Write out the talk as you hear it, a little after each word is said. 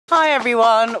Hi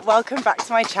everyone, welcome back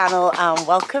to my channel and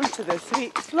welcome to this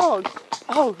week's vlog.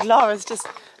 Oh, Lara's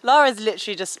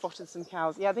literally just spotted some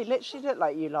cows. Yeah, they literally look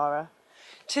like you, Lara.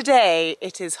 Today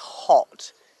it is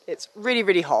hot. It's really,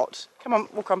 really hot. Come on,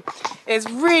 walk on. It's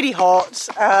really hot.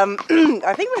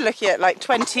 I think we're looking at like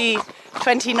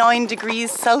 29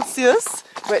 degrees Celsius,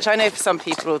 which I know for some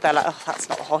people they're like, oh, that's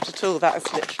not hot at all. That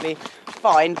is literally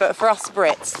fine. But for us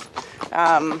Brits,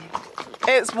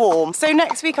 it's warm. So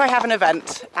next week I have an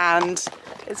event, and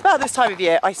it's about this time of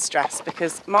year I stress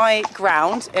because my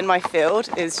ground in my field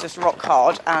is just rock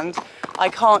hard and I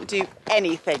can't do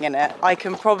anything in it. I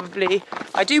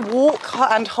do walk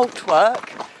and halt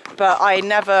work, but I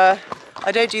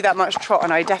don't do that much trot,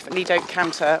 and I definitely don't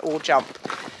canter or jump.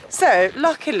 So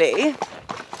luckily,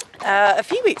 a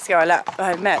few weeks ago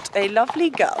I met a lovely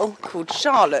girl called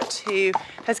Charlotte who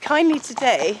has kindly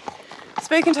today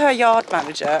spoken to her yard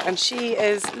manager, and she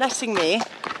is letting me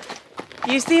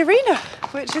use the arena,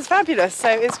 which is fabulous. So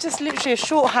it's just literally a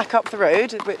short hack up the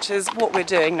road, which is what we're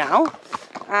doing now.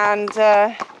 And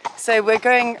so we're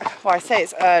going, well, I say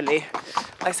it's early.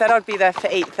 I said I'd be there for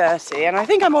 8:30, and I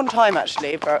think I'm on time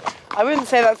actually, but I wouldn't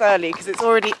say that's early because it's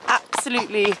already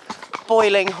absolutely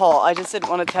boiling hot. I just didn't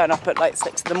want to turn up at like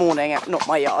 6 in the morning at not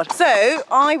my yard. So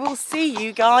I will see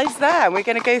you guys there. We're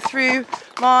going to go through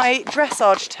my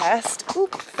dressage test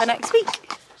for next week.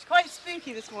 It's quite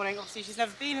spooky this morning. Obviously she's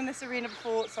never been in this arena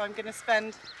before, so I'm going to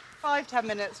spend 5-10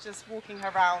 minutes just walking her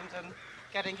around and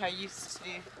getting her used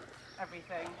to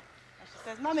everything. And she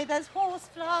says, "Mummy, there's horse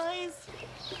flies."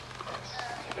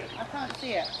 I can't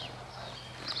see it.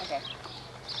 Okay.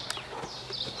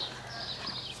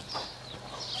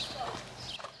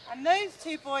 And those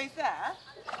two boys there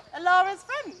are Lara's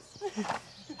friends. We've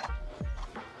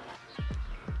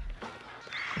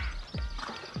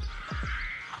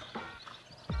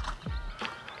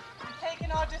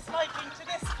taken our disliking to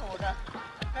this corner,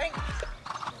 I think.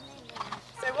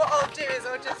 So what I'll do is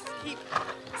I'll just keep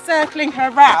circling her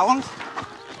round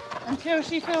until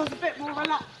she feels a bit more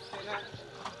relaxed in it.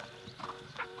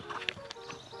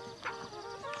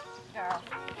 Yeah.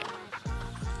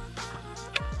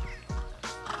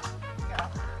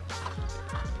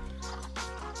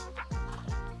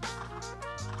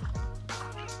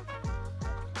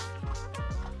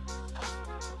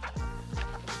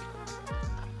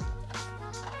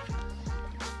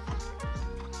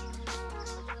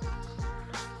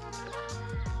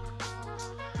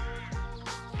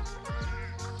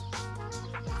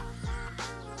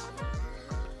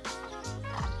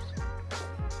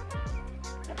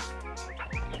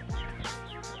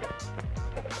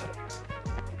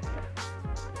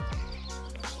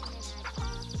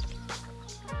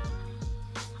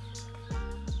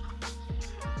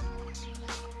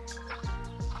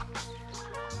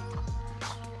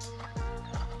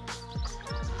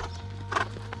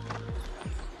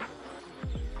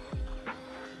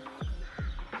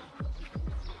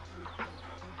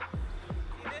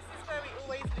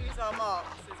 Our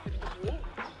marks is with the walk,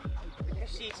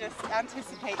 because she just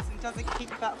anticipates and doesn't keep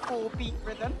that 4-beat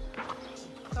rhythm.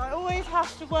 So I always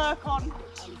have to work on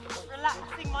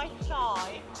relaxing my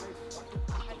thigh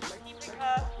and just keeping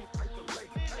her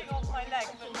moving off my leg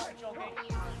but not jogging.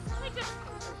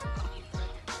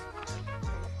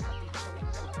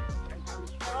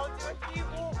 So I'll do a few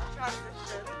walk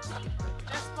transitions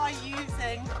just by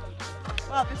using,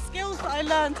 well, the skills that I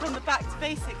learned on the Back to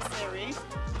Basics series,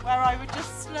 where I would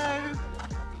just slow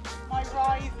my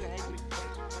rising,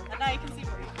 and now you can see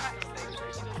what practicing, so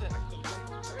she does it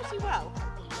pretty well.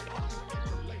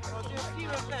 I'll do a few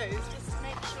of those just to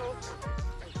make sure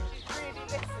she's really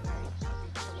listening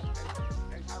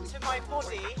to my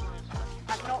body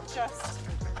and not just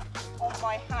on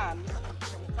my hand.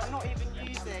 So I'm not even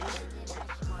using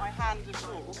my hand at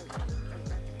all.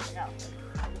 Yeah.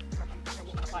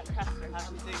 Quite impressed with how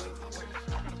she's doing.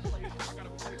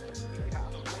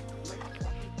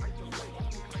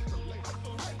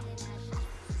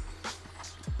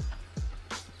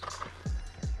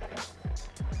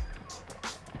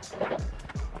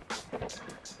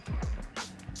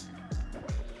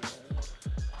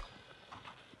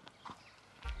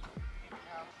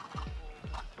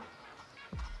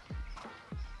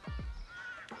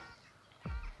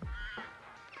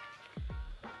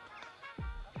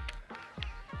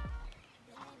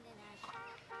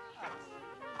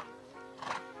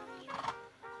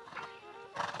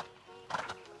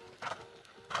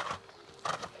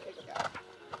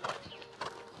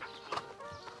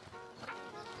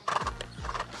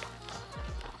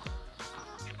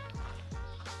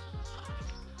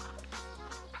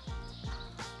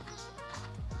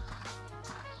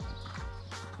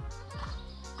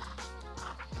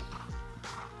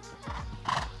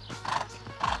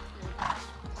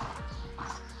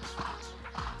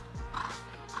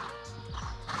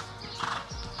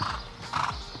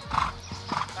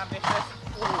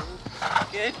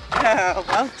 girl,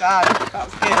 well done.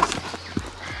 That's good.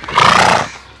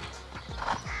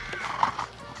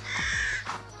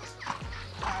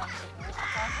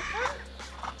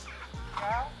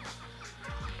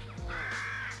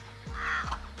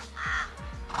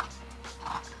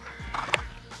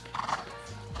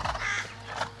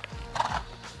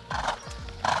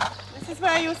 This is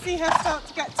where you'll see her start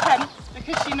to get tense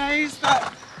because she knows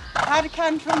that I had a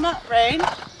canter on that rein.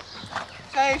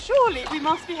 So surely we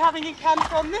must be having a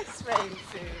canter on this rein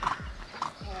soon.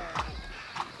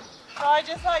 So I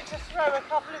just like to throw a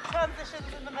couple of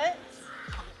transitions in the mix,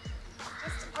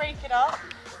 just to break it up.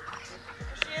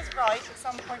 Because she is right, at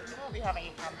some point we will be having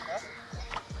a canter.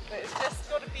 But it's just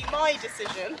got to be my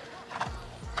decision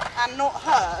and not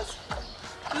hers.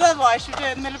 Because otherwise she'll do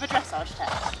it in the middle of a dressage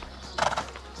test.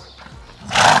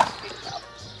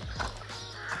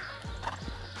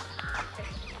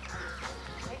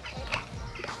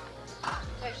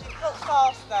 So she's got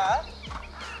fast there.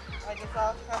 I just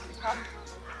ask her to come.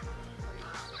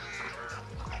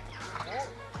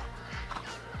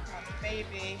 And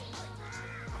maybe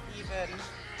even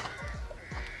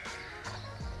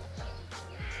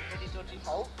a really dodgy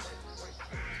halt.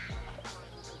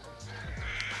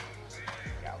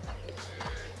 Go.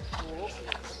 Walk.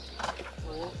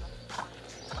 Walk.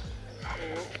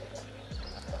 Walk.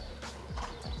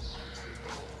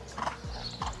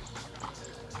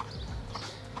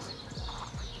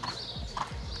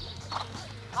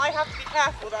 I have to be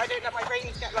careful that I don't let my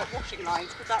reins get like washing lines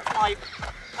because that's my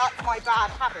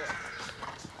bad habit.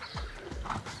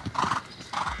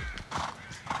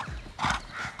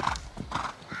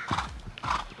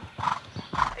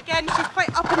 Again, she's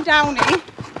quite up and downy. I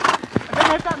don't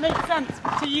know if that makes sense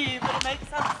to you, but it makes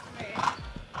sense to me.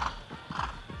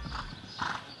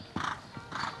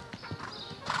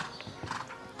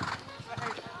 So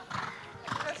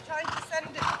I'm just trying to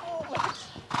send it forward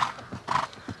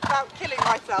without killing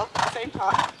myself at the same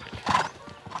time.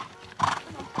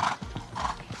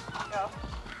 Go.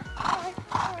 Alright,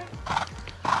 alright.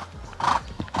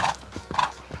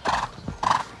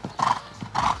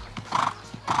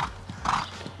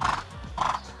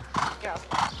 Go.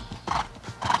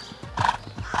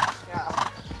 Go.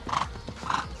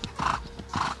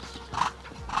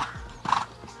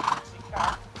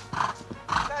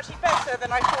 She's actually better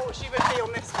than I thought she would be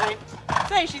on this rein.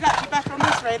 Say she's actually better on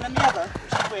this rein than the other,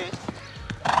 which is weird.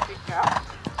 Good girl.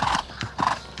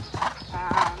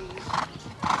 And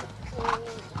pull.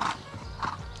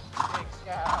 Good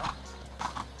girl.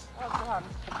 Well done.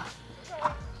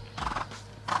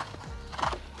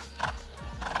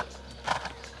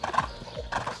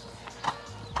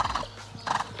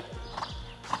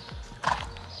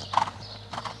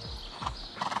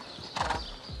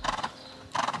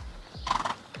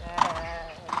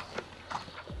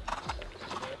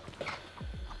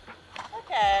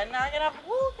 Okay, now I'm going to have a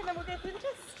walk and then we'll go through the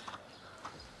test.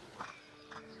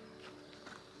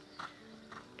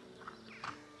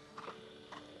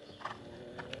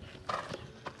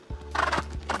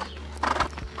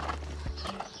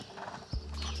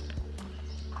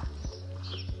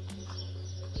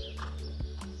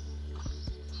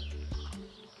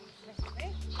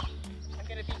 I'm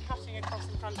going to be cutting across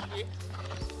in front of you.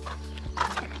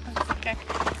 That's okay.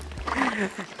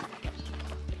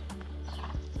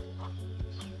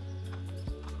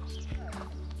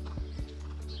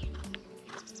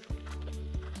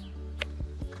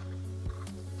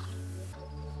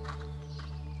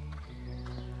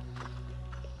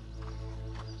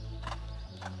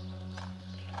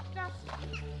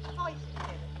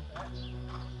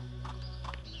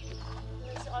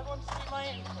 I want to do my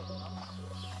own thing.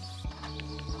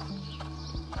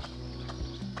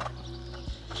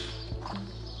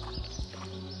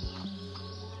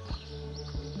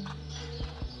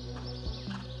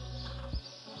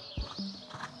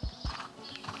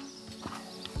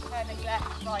 Turning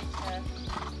left, right turn.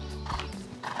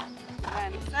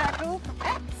 And circle from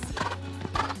X.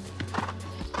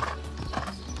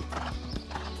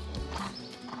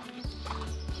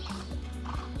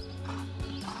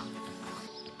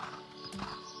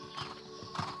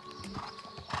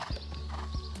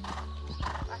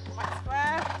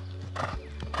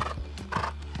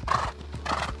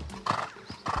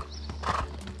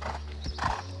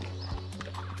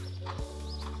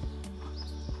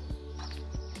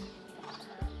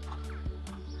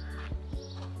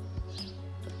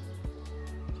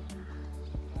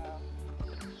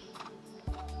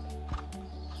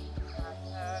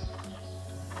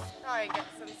 Try and get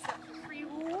some set for free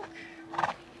walk.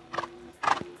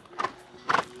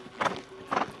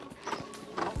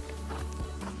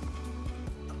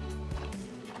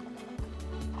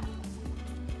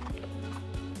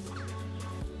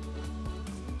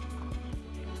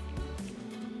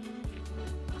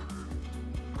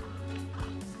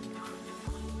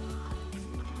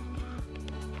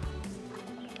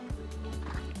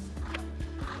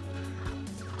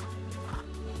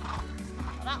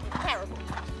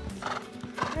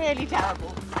 Really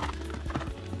terrible.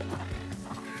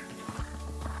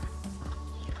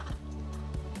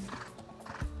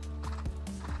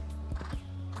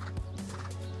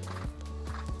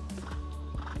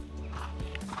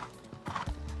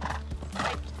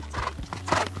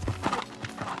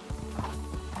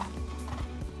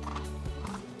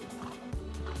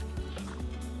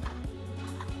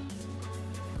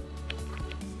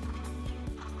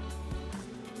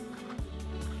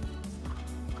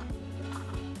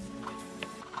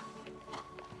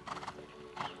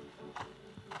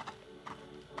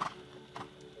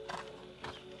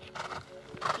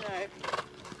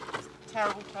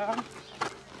 Terrible turn.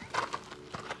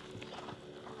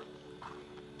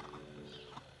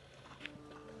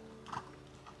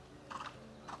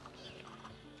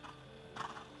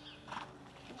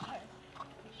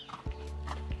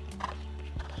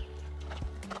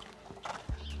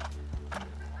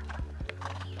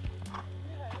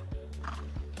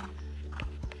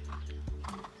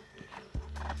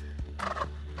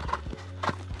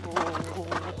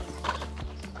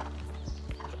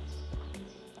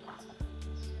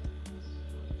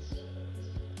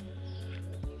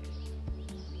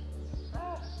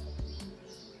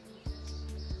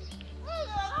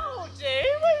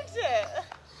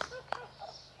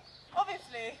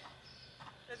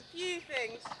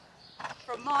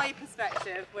 From my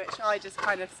perspective, which I just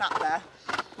kind of sat there,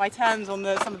 my turns on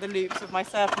some of the loops of my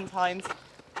serpentines,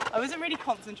 I wasn't really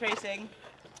concentrating.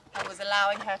 I was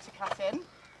allowing her to cut in,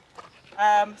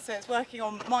 so it's working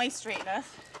on my straightness.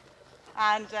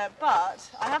 And but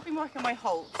I have been working on my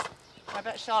holds. I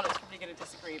bet Charlotte's probably going to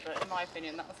disagree, but in my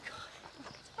opinion, that was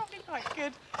probably quite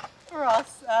good for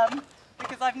us,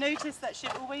 because I've noticed that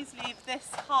she'll always leave this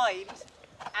hind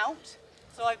out.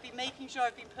 So I've been making sure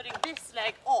I've been putting this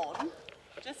leg on,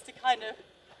 just to kind of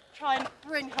try and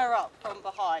bring her up from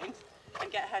behind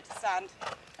and get her to stand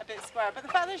a bit square. But the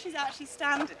fact that she's actually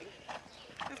standing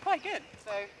is quite good.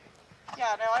 So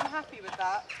yeah, no, I'm happy with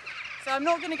that. So I'm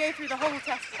not going to go through the whole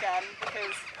test again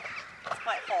because it's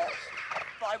quite hot.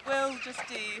 But I will just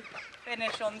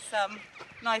finish on some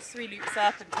nice 3-loop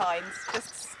serpentines,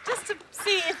 just to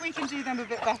see if we can do them a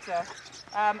bit better.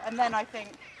 And then I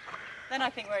think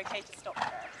we're okay to stop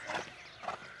there. So.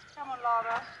 Come on,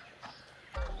 Lara.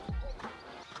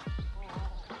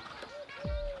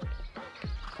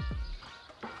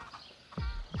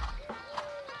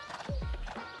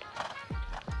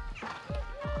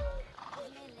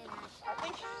 I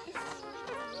think she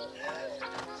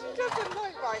doesn't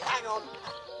look right. Hang on.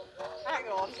 Hang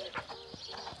on.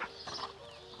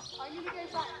 I'm going to go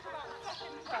back to that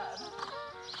second turn.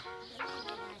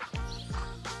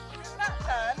 Is that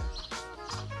turn?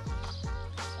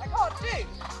 I can't do.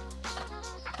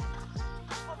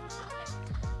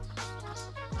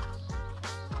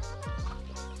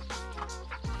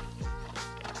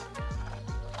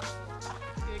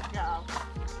 Good girl.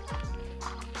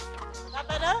 Is that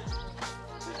better?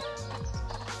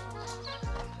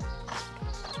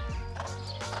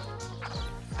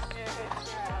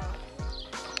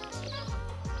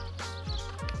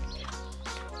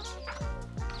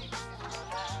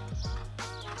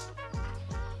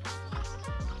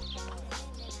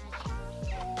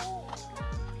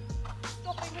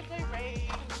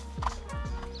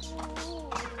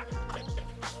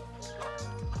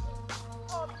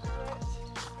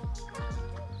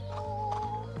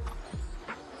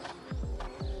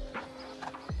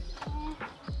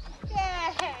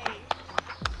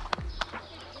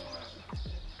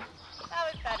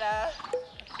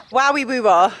 Wowie woo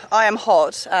wah, I am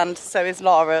hot and so is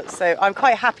Lara, so I'm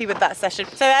quite happy with that session.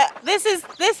 So this is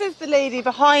the lady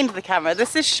behind the camera.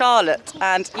 This is Charlotte,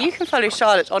 and you can follow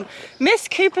Charlotte on Miss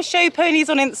Cooper Show Ponies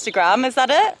on Instagram, is that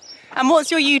it? And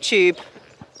what's your YouTube?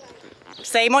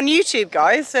 Same on YouTube,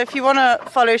 guys. So if you want to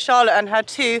follow Charlotte and her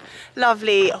 2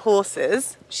 lovely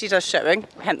horses, she does showing,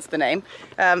 hence the name,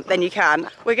 then you can.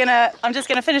 I'm just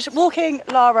gonna finish walking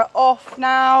Lara off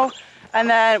now. And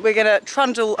then we're gonna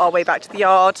trundle our way back to the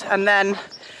yard, and then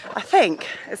I think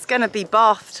it's gonna be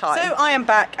bath time. So I am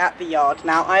back at the yard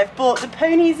now. I've brought the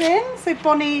ponies in. So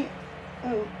Bonnie,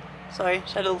 oh, sorry,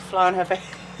 she had a little fly on her face.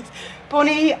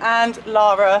 Bonnie and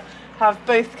Lara have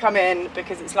both come in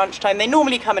because it's lunchtime. They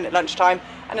normally come in at lunchtime,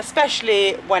 and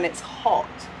especially when it's hot.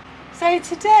 So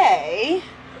today,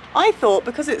 I thought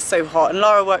because it's so hot and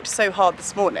Lara worked so hard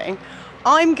this morning,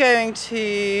 I'm going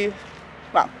to,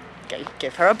 well,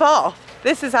 give her a bath.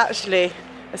 This is actually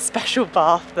a special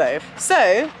bath though.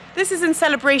 So this is in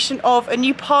celebration of a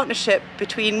new partnership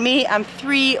between me and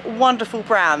 3 wonderful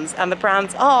brands, and the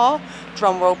brands are,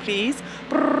 drum roll please,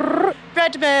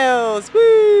 Red Mills,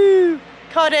 woo!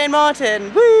 Carde and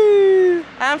Martin, woo!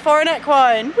 And foreign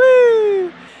equine,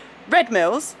 woo! Red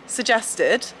Mills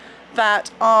suggested that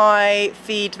I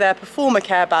feed their Performer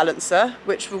Care Balancer,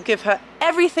 which will give her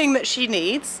everything that she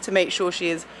needs to make sure she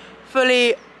is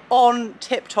fully on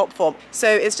tip-top form.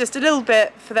 So it's just a little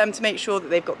bit for them to make sure that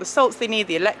they've got the salts they need,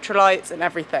 the electrolytes and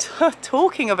everything.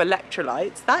 Talking of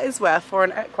electrolytes, that is where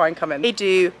foreign equine come in. They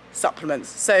do supplements.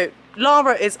 So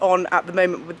Lara is on at the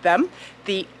moment with them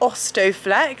the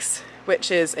Ostoflex,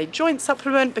 which is a joint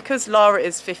supplement. Because Lara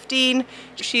is 15,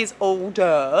 she's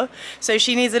older, so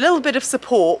she needs a little bit of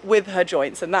support with her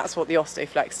joints, and that's what the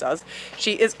Ostoflex does.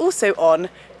 She is also on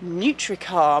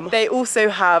Nutricalm. They also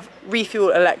have Refuel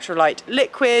Electrolyte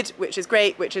Liquid, which is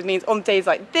great, which means on days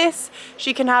like this,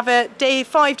 she can have it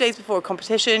 5 days before a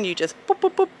competition. You just pop,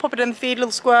 pop, pop, pop it in the feed,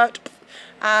 little squirt,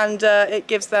 and it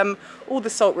gives them all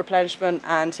the salt replenishment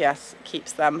and yes,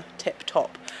 keeps them tip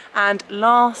top. And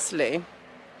lastly,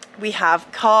 we have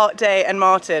Carde and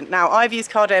Martin. Now, I've used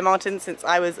Carde and Martin since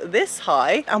I was this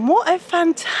high, and what a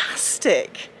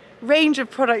fantastic range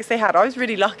of products they had. I was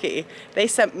really lucky. They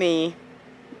sent me,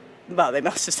 well, they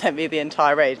must have sent me the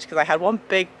entire range because I had one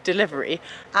big delivery,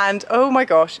 and oh my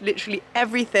gosh, literally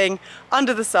everything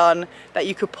under the sun that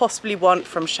you could possibly want,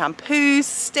 from shampoos,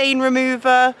 stain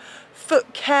remover,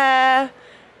 foot care,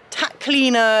 tack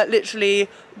cleaner, literally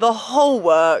the whole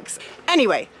works.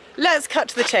 Anyway, let's cut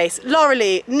to the chase.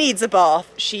 Laraghlee needs a bath.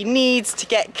 She needs to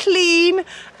get clean,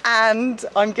 and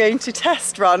I'm going to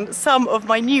test run some of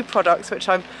my new products, which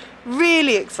I'm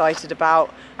really excited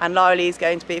about, and Laraghlee is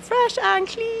going to be fresh and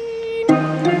clean.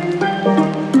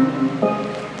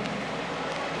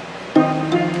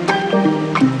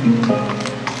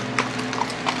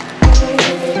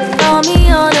 Call me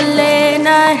on a late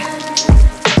night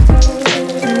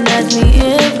and ask me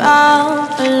if I'm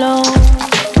alone.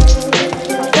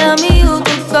 Tell me you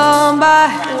could come by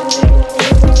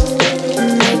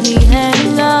and make me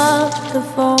hang up the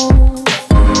phone.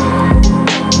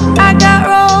 I got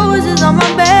roses on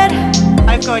my bed.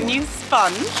 I've got a new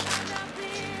sponge,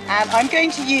 and I'm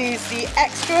going to use the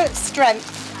extra strength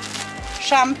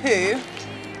shampoo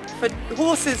for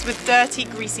horses with dirty,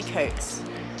 greasy coats,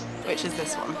 which is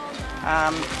this one,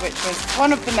 which was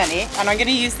one of the many, and I'm going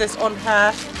to use this on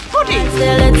her body.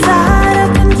 Still it's out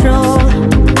of control.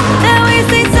 Then we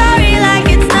say sorry like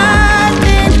it's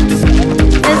nothing.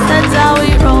 Yes, that's how we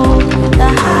roll. The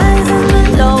highs and the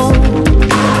lows.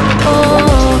 Oh,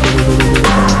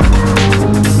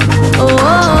 oh,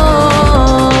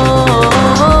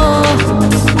 oh,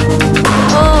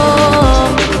 oh.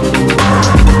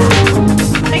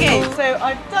 Okay, so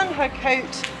I've done her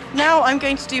coat. Now I'm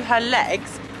going to do her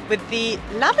legs with the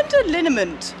lavender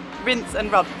liniment rinse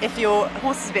and rub. If your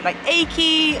horse is a bit like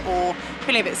achy or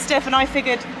feeling a bit stiff, and I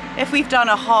figured if we've done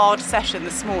a hard session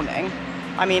this morning,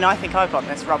 I mean, I think I've got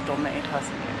this rubbed on me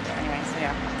personally. But anyway, so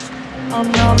yeah.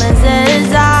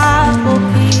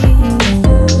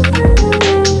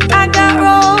 I got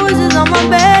roses on my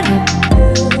bed.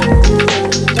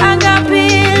 I got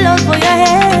pillows for your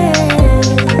head.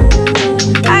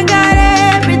 I got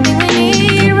everything we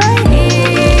need right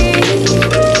here.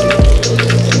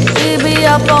 We be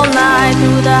up all night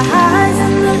through the highs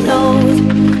and the lows.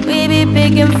 We be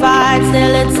picking fights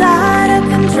till it's out of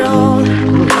control.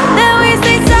 Then we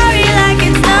say sorry like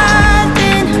it's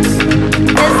nothing.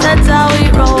 Yes, that's how we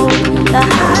roll. The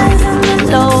highs and the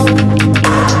lows.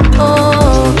 Oh,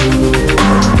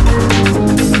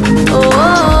 oh.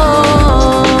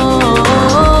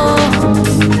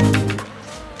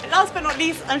 Last but not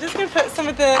least, I'm just going to put some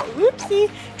of the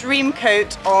Dream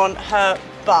Coat on her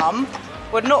bum.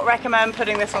 Would not recommend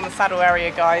putting this on the saddle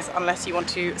area, guys, unless you want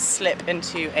to slip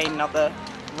into another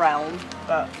realm.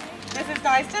 But this is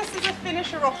nice, just as a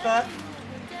finisher offer.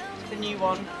 The new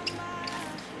one.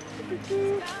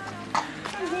 Here.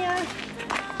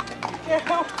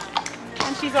 Yeah.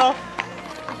 And she's off.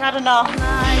 We've had enough.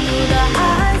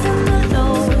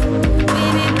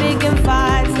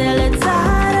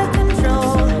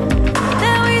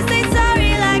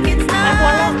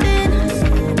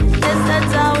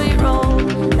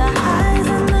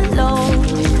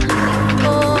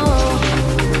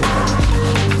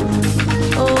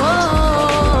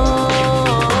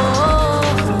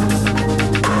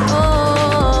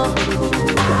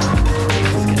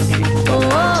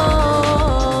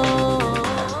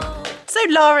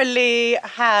 Laraghlee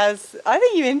has, I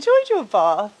think you enjoyed your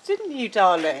bath, didn't you,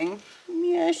 darling?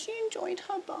 Yeah, she enjoyed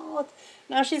her bath.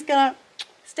 Now she's gonna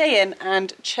stay in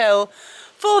and chill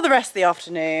For the rest of the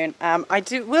afternoon,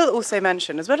 will also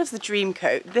mention, as well as the Dream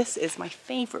Coat, this is my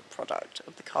favourite product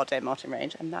of the Cardin Martin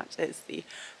range, and that is the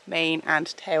mane and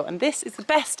tail. And this is the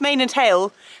best mane and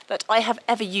tail that I have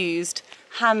ever used,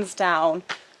 hands down.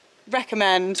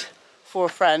 Recommend for a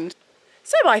friend.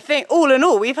 So I think all in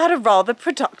all, we've had a rather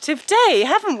productive day,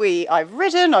 haven't we? I've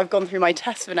ridden, I've gone through my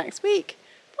tests for next week.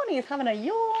 Bonnie is having a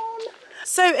yawn.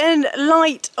 So in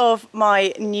light of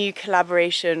my new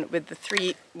collaboration with the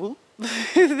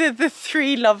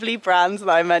three lovely brands that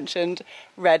I mentioned,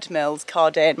 Red Mills,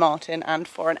 Cardin Martin and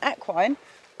Foreign Equine,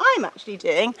 I'm actually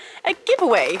doing a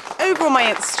giveaway over on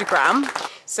my Instagram.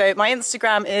 So my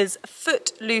Instagram is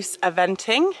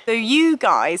footluceeventing. So you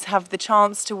guys have the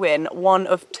chance to win one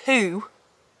of two,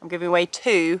 I'm giving away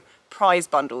 2 prize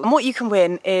bundles. And what you can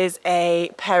win is a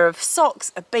pair of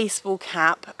socks, a baseball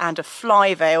cap and a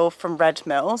fly veil from Red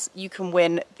Mills. You can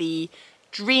win the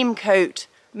Dream Coat,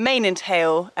 mane and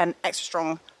tail and extra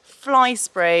strong fly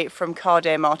spray from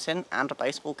Cardin Martin and a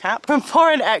baseball cap. From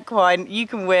Foreign Equine, you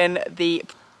can win the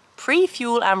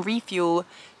pre-fuel and refuel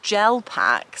gel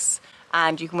packs,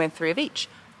 and you can win 3 of each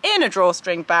in a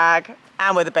drawstring bag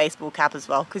and with a baseball cap as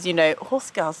well, because you know, horse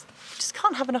girls just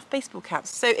can't have enough baseball caps.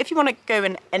 So if you want to go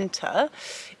and enter,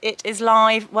 it is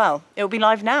live, well, it'll be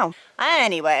live now.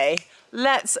 Anyway,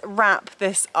 let's wrap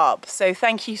this up. So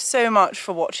thank you so much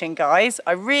for watching, guys.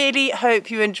 I really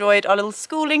hope you enjoyed our little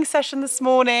schooling session this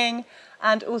morning,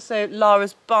 and also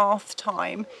Lara's bath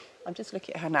time. I'm just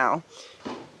looking at her now.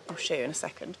 I'll show you in a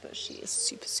second, but she is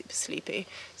super sleepy.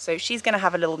 So she's going to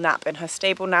have a little nap in her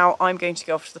stable now. I'm going to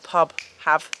go off to the pub,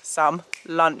 have some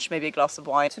lunch, maybe a glass of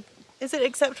wine. Is it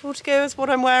acceptable to go as what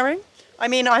I'm wearing? I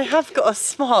mean, I have got a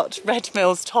smart Red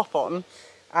Mills top on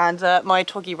and my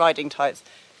toggy riding tights.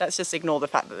 Let's just ignore the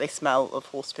fact that they smell of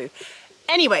horse poo.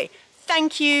 Anyway,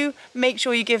 thank you. Make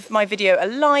sure you give my video a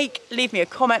like, leave me a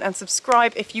comment and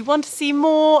subscribe if you want to see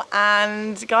more.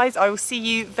 And guys, I will see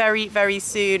you very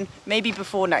soon, maybe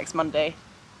before next Monday.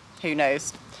 Who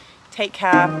knows? Take care,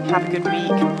 have a good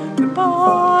week.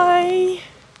 Goodbye.